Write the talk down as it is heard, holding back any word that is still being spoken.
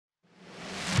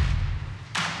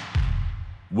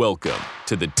Welcome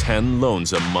to the 10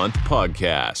 Loans a Month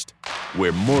podcast,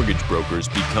 where mortgage brokers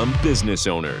become business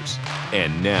owners.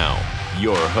 And now,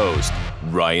 your host,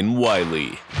 Ryan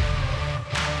Wiley.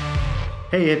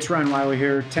 Hey, it's Ryan Wiley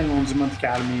here, 10 Loans a Month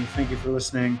Academy. Thank you for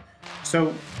listening.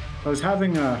 So I was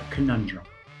having a conundrum.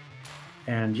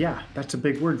 And yeah, that's a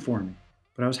big word for me.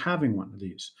 But I was having one of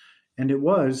these. And it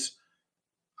was,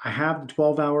 I have the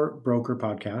 12-Hour Broker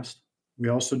podcast. We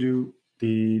also do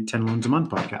the 10 Loans a Month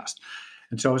podcast.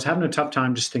 And so I was having a tough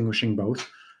time distinguishing both.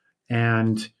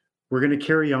 And we're going to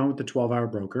carry on with the 12-Hour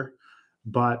Broker.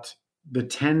 But the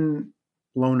 10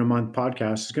 Loan a Month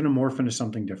podcast is going to morph into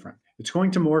something different. It's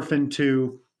going to morph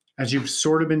into, as you've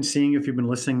sort of been seeing if you've been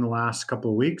listening the last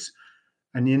couple of weeks,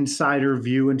 an insider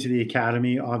view into the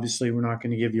academy. Obviously, we're not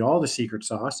going to give you all the secret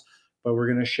sauce, but we're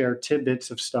going to share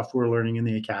tidbits of stuff we're learning in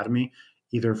the academy,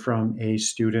 either from a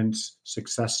student's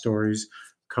success stories,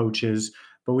 coaches.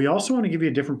 But we also want to give you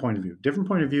a different point of view. Different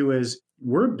point of view is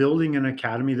we're building an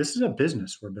academy. This is a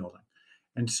business we're building.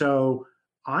 And so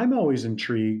I'm always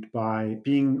intrigued by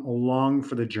being along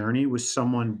for the journey with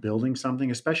someone building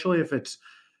something, especially if it's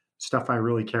stuff I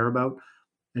really care about.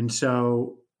 And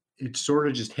so it sort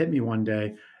of just hit me one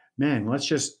day, man, let's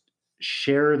just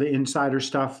share the insider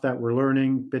stuff that we're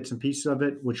learning, bits and pieces of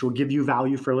it, which will give you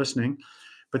value for listening.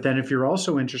 But then if you're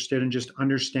also interested in just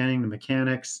understanding the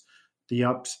mechanics, the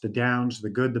ups, the downs, the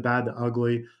good, the bad, the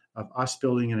ugly of us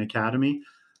building an academy,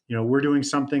 we're doing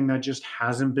something that just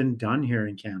hasn't been done here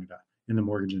in Canada in the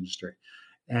mortgage industry.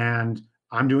 And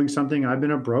I'm doing something, I've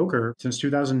been a broker since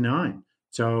 2009.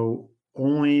 So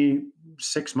only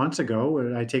 6 months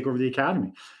ago, I take over the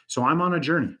academy. So I'm on a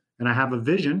journey and I have a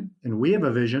vision and we have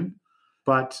a vision,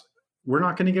 but we're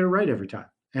not going to get it right every time.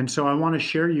 And so I want to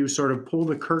share you, sort of pull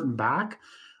the curtain back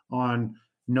on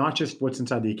not just what's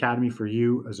inside the academy for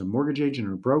you as a mortgage agent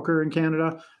or broker in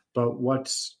Canada, but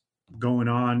what's going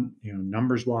on,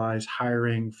 numbers wise,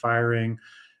 hiring, firing,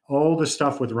 all the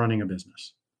stuff with running a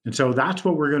business. And so that's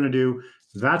what we're going to do.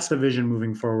 That's the vision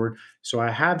moving forward. So I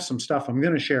have some stuff I'm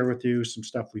going to share with you, some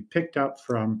stuff we picked up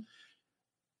from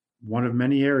one of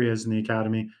many areas in the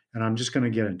academy, and I'm just going to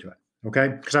get into it. Okay?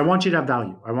 Because I want you to have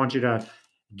value. I want you to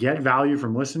get value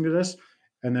from listening to this.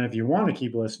 And then if you want to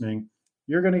keep listening,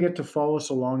 you're going to get to follow us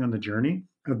along on the journey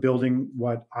of building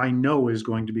what I know is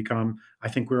going to become, I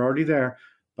think we're already there,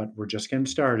 but we're just getting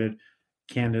started,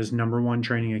 Canada's #1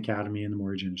 training academy in the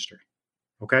mortgage industry.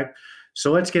 Okay?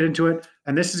 So let's get into it.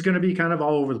 And this is going to be kind of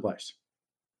all over the place,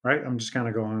 right? I'm just kind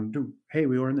of going, hey,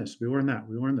 we learned this, we learned that,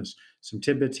 we learned this, some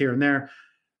tidbits here and there.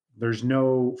 There's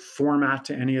no format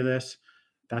to any of this.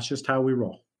 That's just how we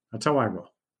roll. That's how I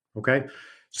roll. Okay?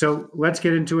 So let's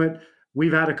get into it.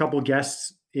 We've had a couple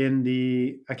guests in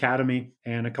the academy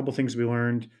and a couple things we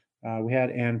learned. We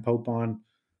had Ann Pope on,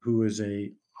 who is a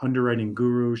underwriting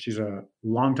guru. She's a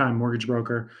longtime mortgage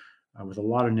broker with a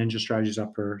lot of ninja strategies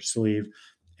up her sleeve.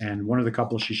 And one of the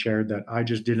couples she shared that I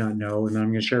just did not know, and I'm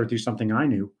going to share with you something I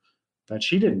knew that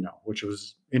she didn't know, which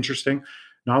was interesting.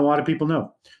 Not a lot of people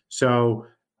know. So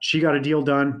she got a deal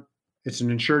done. It's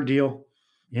an insured deal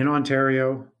in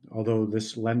Ontario, although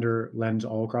this lender lends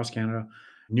all across Canada.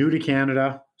 New to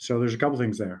Canada. So there's a couple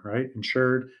things there, right?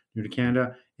 Insured, new to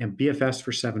Canada, and BFS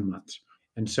for 7 months.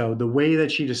 And so the way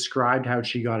that she described how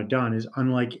she got it done is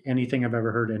unlike anything I've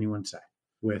ever heard anyone say,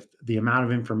 with the amount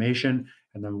of information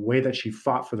and the way that she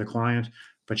fought for the client.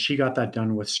 But she got that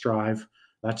done with Strive.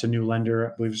 That's a new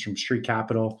lender. I believe it's from Street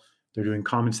Capital. They're doing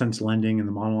common sense lending in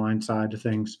the monoline side of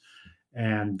things.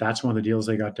 And that's one of the deals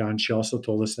they got done. She also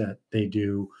told us that they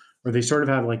do, or they sort of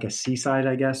have like a seaside,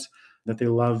 I guess, that they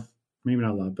love, maybe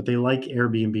not love, but they like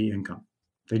Airbnb income.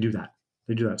 They do that.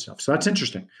 They do that stuff. So that's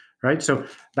interesting, right? So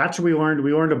that's what we learned.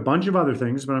 We learned a bunch of other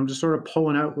things, but I'm just sort of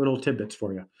pulling out little tidbits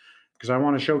for you because I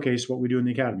want to showcase what we do in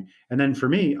the academy. And then for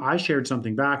me, I shared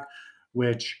something back,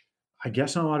 which I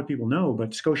guess not a lot of people know,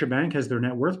 but Scotiabank has their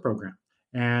net worth program.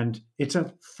 And it's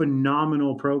a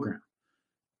phenomenal program.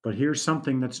 But here's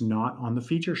something that's not on the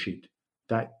feature sheet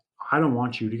that I don't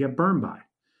want you to get burned by,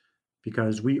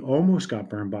 because we almost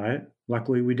got burned by it.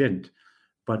 Luckily, we didn't.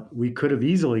 But we could have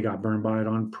easily got burned by it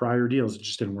on prior deals. It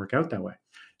just didn't work out that way.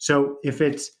 So if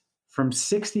it's from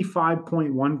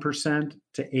 65.1%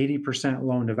 to 80%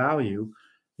 loan to value,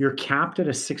 you're capped at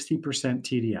a 60%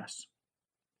 TDS.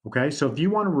 Okay, so if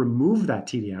you want to remove that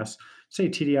TDS, say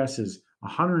TDS is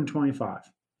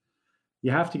 125, you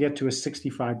have to get to a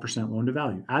 65% loan to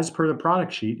value. As per the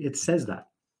product sheet, it says that.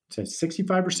 It says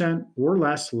 65% or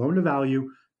less loan to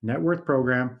value, net worth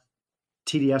program,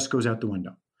 TDS goes out the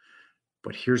window.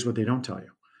 But here's what they don't tell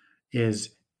you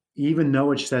is, even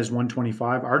though it says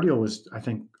 125, our deal was, I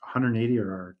think, 180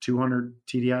 or 200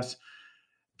 TDS.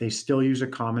 they still use a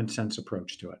common sense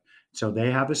approach to it. So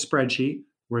they have a spreadsheet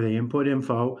where they input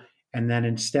info. And then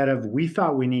instead of, we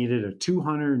thought we needed a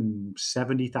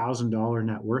 $270,000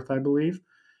 net worth, I believe.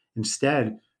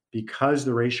 Instead, because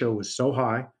the ratio was so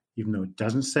high, even though it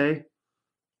doesn't say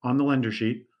on the lender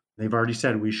sheet, they've already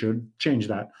said we should change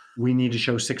that. We need to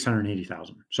show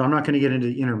 680,000. So I'm not going to get into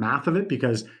the inner math of it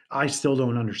because I still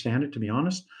don't understand it, to be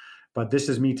honest. But this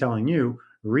is me telling you,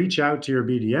 reach out to your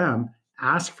BDM,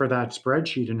 ask for that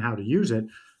spreadsheet and how to use it.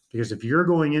 Because if you're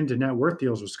going into net worth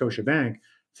deals with Scotiabank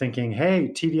thinking,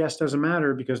 hey, TDS doesn't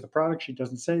matter because the product sheet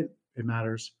doesn't say it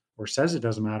matters or says it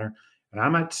doesn't matter, and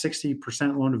I'm at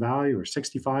 60% loan to value or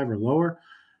 65 or lower,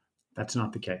 that's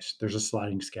not the case. There's a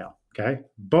sliding scale. Okay.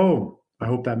 Boom. I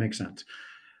hope that makes sense.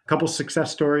 A couple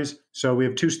success stories. So we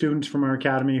have 2 students from our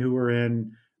academy who are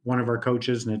in one of our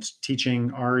coaches, and it's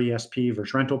teaching RESP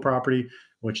versus rental property,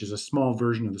 which is a small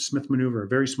version of the Smith maneuver, a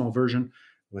very small version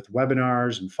with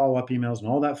webinars and follow-up emails and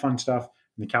all that fun stuff,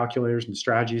 and the calculators and the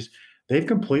strategies. They've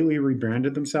completely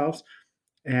rebranded themselves.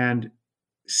 And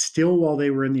still, while they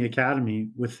were in the academy,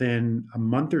 within a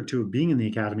month or two of being in the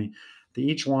academy, they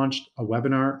each launched a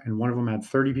webinar, and one of them had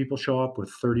 30 people show up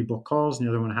with 30 book calls, and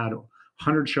the other one had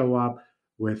 100 show up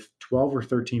with 12 or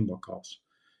 13 book calls.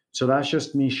 So that's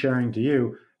just me sharing to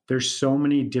you. There's so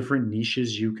many different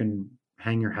niches you can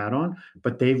hang your hat on,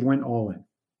 but they've went all in.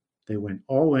 They went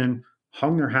all in,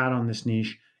 hung their hat on this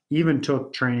niche, even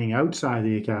took training outside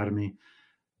the academy.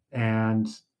 And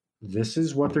this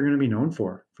is what they're going to be known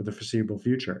for the foreseeable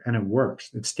future. And it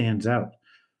works. It stands out.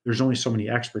 There's only so many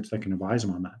experts that can advise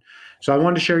them on that. So I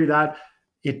wanted to share you that.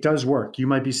 It does work. You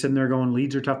might be sitting there going,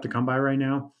 leads are tough to come by right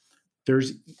now.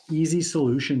 There's easy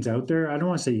solutions out there. I don't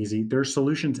want to say easy. There's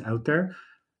solutions out there.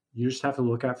 You just have to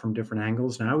look at from different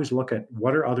angles. And I always look at,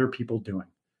 what are other people doing?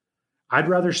 I'd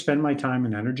rather spend my time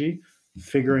and energy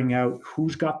figuring out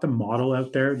who's got the model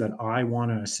out there that I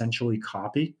want to essentially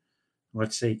copy.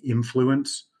 Let's say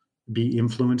be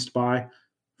influenced by,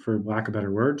 for lack of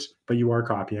better words, but you are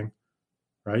copying,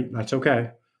 right? That's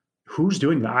okay. Who's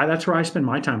doing that? That's where I spend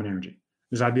my time and energy,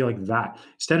 is I'd be like that.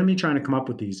 Instead of me trying to come up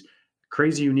with these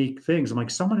crazy, unique things, I'm like,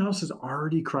 someone else is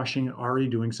already crushing it, already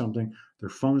doing something. Their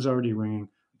phone's already ringing,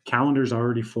 calendar's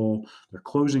already full, they're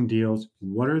closing deals.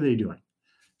 What are they doing?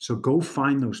 So go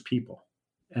find those people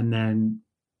and then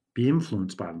be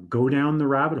influenced by them. Go down the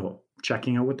rabbit hole,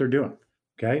 checking out what they're doing.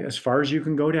 Okay, as far as you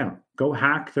can go down. Go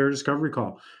hack their discovery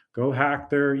call. Go hack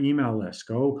their email list.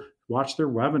 Go watch their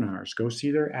webinars. Go see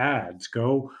their ads.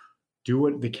 Go do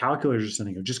what the calculators are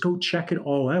sending you. Just go check it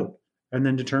all out and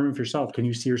then determine for yourself, can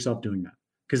you see yourself doing that?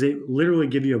 Because they literally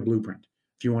give you a blueprint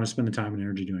if you want to spend the time and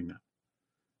energy doing that.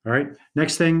 All right.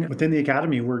 Next thing, within the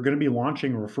academy, we're going to be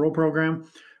launching a referral program,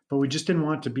 but we just didn't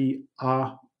want it to be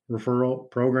a referral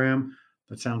program.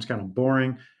 That sounds kind of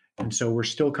boring. And so we're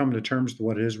still coming to terms with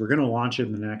what it is. We're going to launch it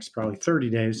in the next probably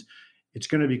 30 days. It's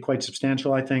going to be quite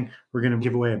substantial, I think. We're going to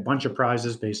give away a bunch of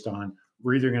prizes based on,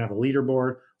 we're either going to have a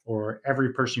leaderboard or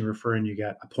every person you refer in, you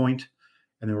get a point,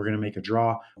 and then we're going to make a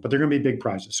draw. But they're going to be big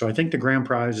prizes. So I think the grand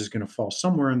prize is going to fall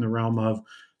somewhere in the realm of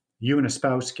you and a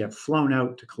spouse get flown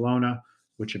out to Kelowna,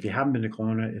 which if you haven't been to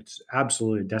Kelowna, it's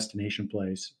absolutely a destination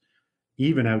place.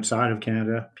 Even outside of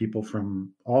Canada, people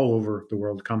from all over the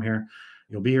world come here.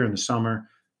 You'll be here in the summer.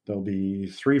 There'll be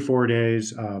 3-4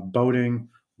 days boating,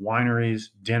 wineries,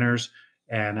 dinners,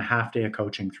 and a half day of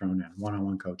coaching thrown in,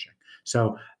 one-on-one coaching.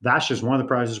 So that's just one of the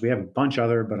prizes. We have a bunch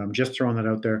other, but I'm just throwing that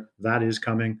out there. That is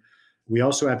coming. We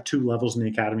also have 2 levels in the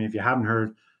academy. If you haven't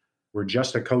heard, we're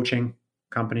just a coaching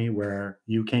company where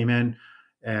you came in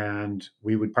and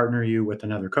we would partner you with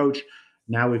another coach.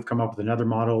 Now we've come up with another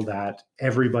model that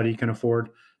everybody can afford.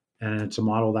 And it's a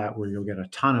model that where you'll get a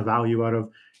ton of value out of.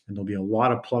 And there'll be a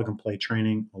lot of plug and play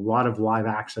training, a lot of live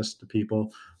access to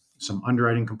people, some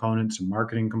underwriting components, some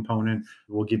marketing component.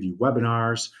 We'll give you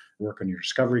webinars, work on your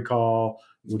discovery call.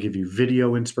 We'll give you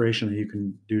video inspiration that you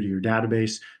can do to your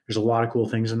database. There's a lot of cool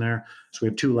things in there. So we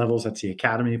have 2 levels. That's the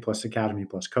academy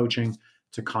plus coaching.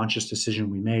 It's a conscious decision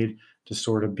we made to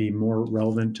sort of be more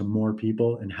relevant to more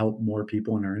people and help more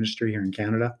people in our industry here in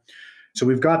Canada. So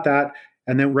we've got that.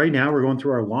 And then right now we're going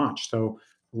through our launch. So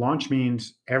launch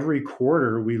means every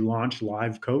quarter we launch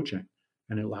live coaching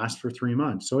and it lasts for 3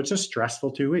 months. So it's a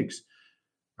stressful 2 weeks.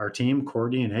 Our team,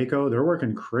 Courtney and Heiko, they're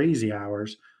working crazy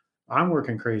hours. I'm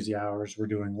working crazy hours. We're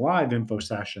doing live info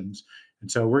sessions. And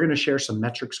so we're going to share some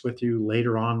metrics with you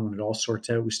later on when it all sorts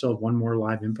out. We still have one more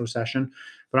live info session,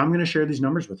 but I'm going to share these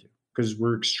numbers with you because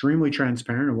we're extremely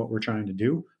transparent in what we're trying to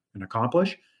do and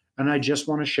accomplish. And I just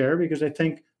want to share because I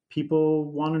think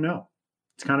people want to know.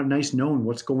 It's kind of nice knowing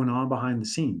what's going on behind the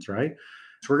scenes, right?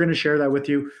 So we're going to share that with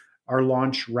you. Our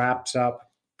launch wraps up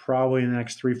probably in the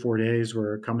next 3-4 days.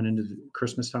 We're coming into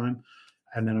Christmas time,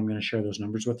 and then I'm going to share those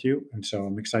numbers with you. And so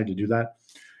I'm excited to do that.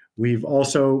 We've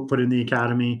also put in the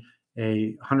academy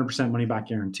a 100% money back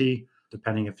guarantee,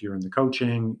 depending if you're in the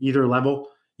coaching, either level,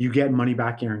 you get money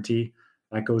back guarantee.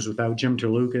 That goes without. Jim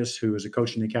Terlucas, who is a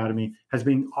coach in the academy, has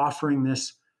been offering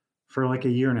this for like a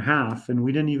year and a half, and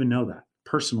we didn't even know that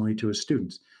personally to his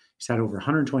students. He's had over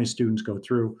 120 students go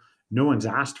through. No one's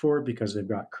asked for it because they've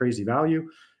got crazy value,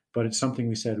 but it's something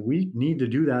we said we need to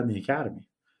do that in the academy.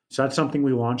 So that's something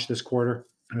we launched this quarter.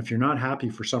 And if you're not happy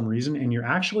for some reason and you're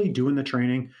actually doing the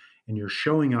training and you're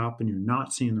showing up and you're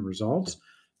not seeing the results,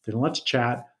 then let's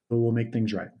chat, but we'll make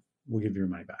things right. We'll give you your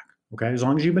money back. Okay. As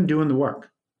long as you've been doing the work,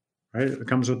 right? It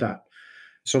comes with that.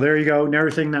 So there you go. Another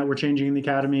thing that we're changing in the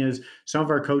academy is some of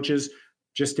our coaches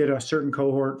just did a certain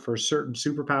cohort for a certain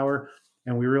superpower,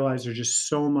 and we realized there's just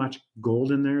so much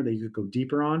gold in there that you could go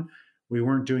deeper on. We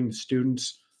weren't doing the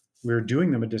students. We were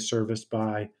doing them a disservice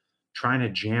by trying to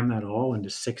jam that all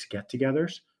into 6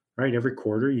 get-togethers, right? Every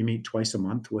quarter, you meet twice a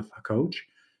month with a coach.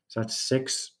 So that's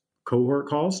 6 cohort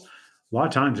calls. A lot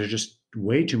of times there's just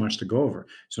way too much to go over.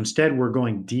 So instead, we're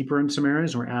going deeper in some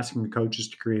areas. We're asking the coaches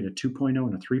to create a 2.0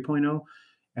 and a 3.0.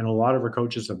 And a lot of our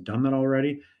coaches have done that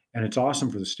already. And it's awesome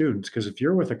for the students because if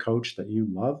you're with a coach that you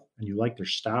love and you like their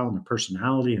style and their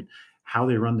personality and how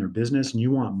they run their business and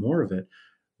you want more of it,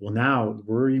 well, now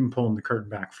we're even pulling the curtain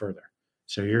back further.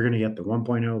 So you're going to get the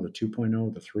 1.0, the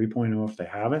 2.0, the 3.0 if they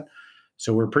have it.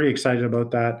 So we're pretty excited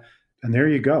about that. And there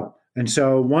you go. And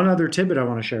so one other tidbit I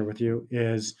want to share with you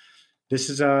is this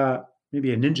is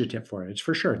maybe a ninja tip for it. It's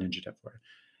for sure a ninja tip for it.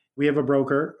 We have a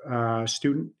broker,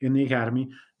 student in the academy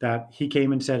that he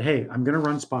came and said, hey, I'm going to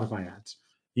run Spotify ads.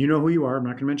 You know who you are. I'm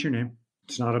not going to mention your name.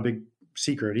 It's not a big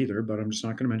secret either, but I'm just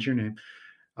not going to mention your name.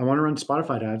 I want to run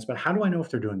Spotify ads, but how do I know if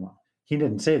they're doing well? He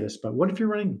didn't say this, but what if you're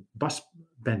running bus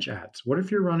bench ads? What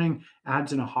if you're running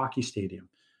ads in a hockey stadium?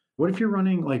 What if you're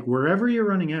running, like wherever you're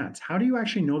running ads? How do you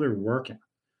actually know they're working,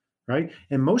 right?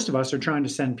 And most of us are trying to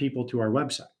send people to our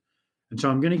website. And so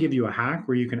I'm going to give you a hack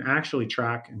where you can actually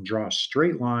track and draw a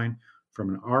straight line from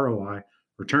an ROI,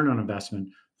 return on investment,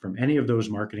 from any of those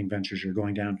marketing ventures you're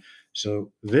going down.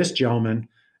 So this gentleman,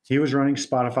 he was running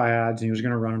Spotify ads and he was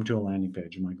going to run them to a landing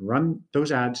page. I'm like, run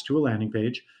those ads to a landing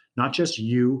page, not just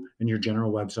you and your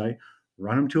general website,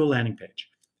 run them to a landing page.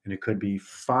 And it could be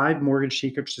 5 mortgage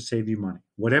secrets to save you money,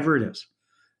 whatever it is.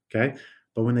 Okay.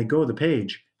 But when they go to the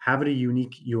page, have it a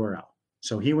unique URL.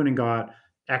 So he went and got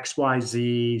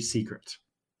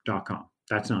xyzsecrets.com.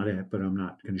 That's not it, but I'm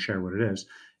not going to share what it is.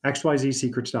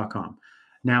 xyzsecrets.com.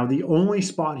 Now, the only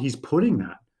spot he's putting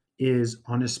that is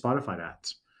on his Spotify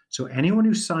ads. So anyone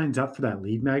who signs up for that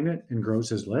lead magnet and grows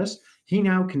his list, he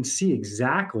now can see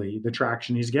exactly the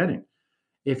traction he's getting.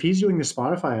 If he's doing the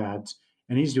Spotify ads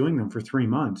and he's doing them for 3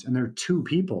 months and there are 2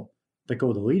 people that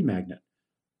go to the lead magnet,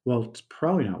 well, it's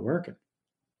probably not working.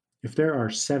 If there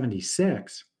are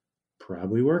 76,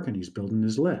 probably working. He's building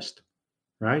his list,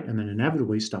 right? And then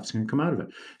inevitably stuff's going to come out of it.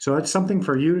 So that's something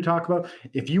for you to talk about.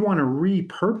 If you want to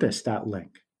repurpose that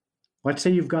link, let's say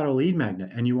you've got a lead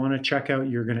magnet and you want to check out,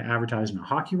 you're going to advertise in a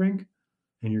hockey rink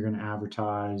and you're going to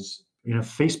advertise in a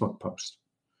Facebook post.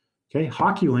 Okay.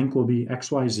 Hockey link will be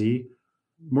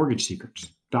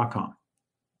xyzmortgagesecrets.com.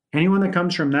 Anyone that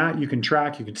comes from that, you can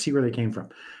track, you can see where they came from.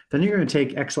 Then you're going to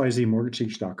take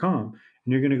xyzmortgagesecrets.com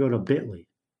and you're going to go to Bitly.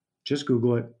 Just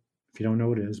Google it. If you don't know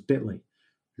what it is, Bitly.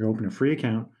 You're open a free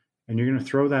account and you're going to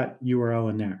throw that URL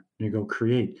in there and you go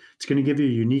create. It's going to give you a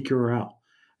unique URL. And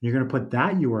you're going to put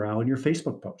that URL in your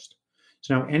Facebook post.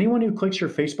 So now anyone who clicks your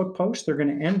Facebook post, they're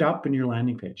going to end up in your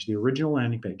landing page, the original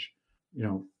landing page,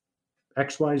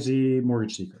 XYZ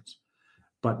Mortgage Secrets.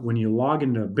 But when you log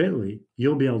into Bitly,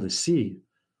 you'll be able to see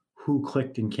who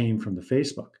clicked and came from the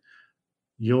Facebook.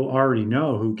 You'll already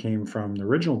know who came from the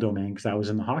original domain because that was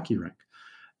in the hockey rink.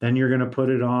 Then you're going to put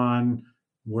it on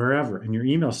wherever in your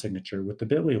email signature with the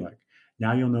Bitly link.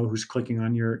 Now you'll know who's clicking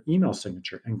on your email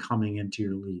signature and coming into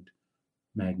your lead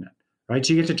magnet, right?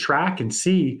 So you get to track and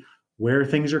see where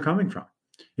things are coming from.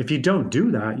 If you don't do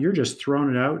that, you're just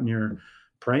throwing it out and you're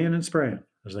praying and spraying,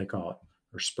 as they call it,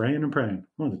 or spraying and praying,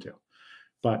 one of the two.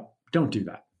 But don't do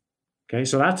that. Okay,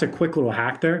 so that's a quick little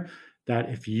hack there that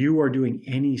if you are doing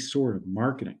any sort of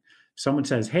marketing, someone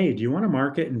says, hey, do you want to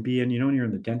market and be in, when you're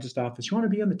in the dentist office, you want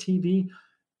to be on the TV?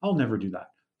 I'll never do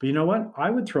that. But you know what? I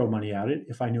would throw money at it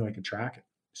if I knew I could track it.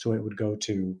 So it would go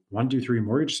to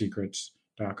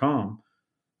 123mortgagesecrets.com.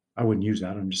 I wouldn't use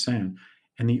that. I'm just saying.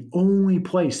 And the only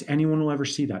place anyone will ever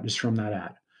see that is from that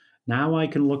ad. Now I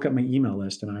can look at my email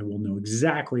list and I will know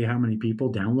exactly how many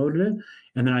people downloaded it.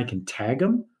 And then I can tag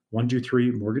them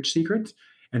 123 Mortgage Secrets.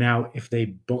 And now if they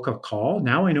book a call,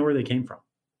 now I know where they came from.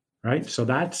 right? So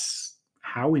that's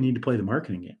how we need to play the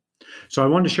marketing game. So I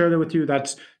wanted to share that with you.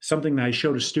 That's something that I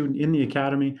showed a student in the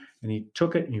academy, and he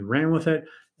took it and he ran with it.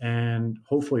 And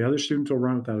hopefully other students will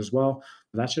run with that as well.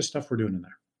 But that's just stuff we're doing in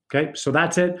there. Okay, so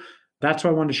that's it. That's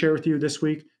what I wanted to share with you this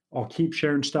week. I'll keep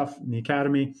sharing stuff in the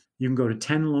academy. You can go to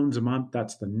 10 Loans a Month.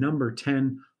 That's the number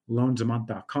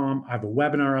 10loansamonth.com. I have a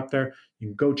webinar up there. You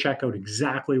can go check out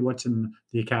exactly what's in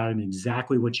the academy,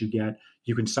 exactly what you get.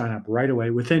 You can sign up right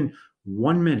away. Within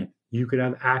 1 minute, you could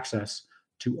have access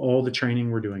to all the training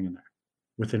we're doing in there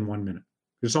within 1 minute.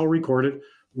 It's all recorded.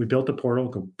 We built the portal,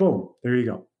 go boom, there you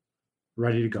go,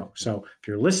 ready to go. So if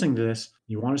you're listening to this,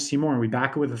 you want to see more, and we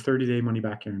back it with a 30-day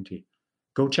money-back guarantee.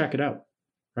 Go check it out,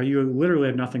 right? You literally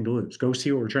have nothing to lose. Go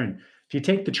see what we're training. If you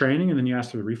take the training and then you ask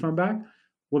for the refund back,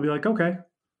 we'll be like, okay,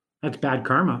 that's bad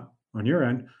karma on your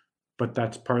end, but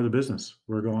that's part of the business.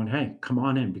 We're going, hey, come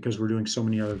on in, because we're doing so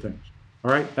many other things.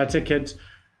 All right, that's it, kids.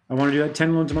 I want to do that.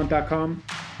 10loansamonth.com.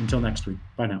 Until next week.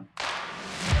 Bye now.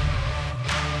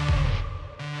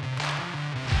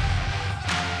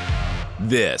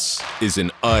 This is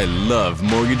an I Love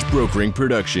Mortgage Brokering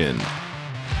production.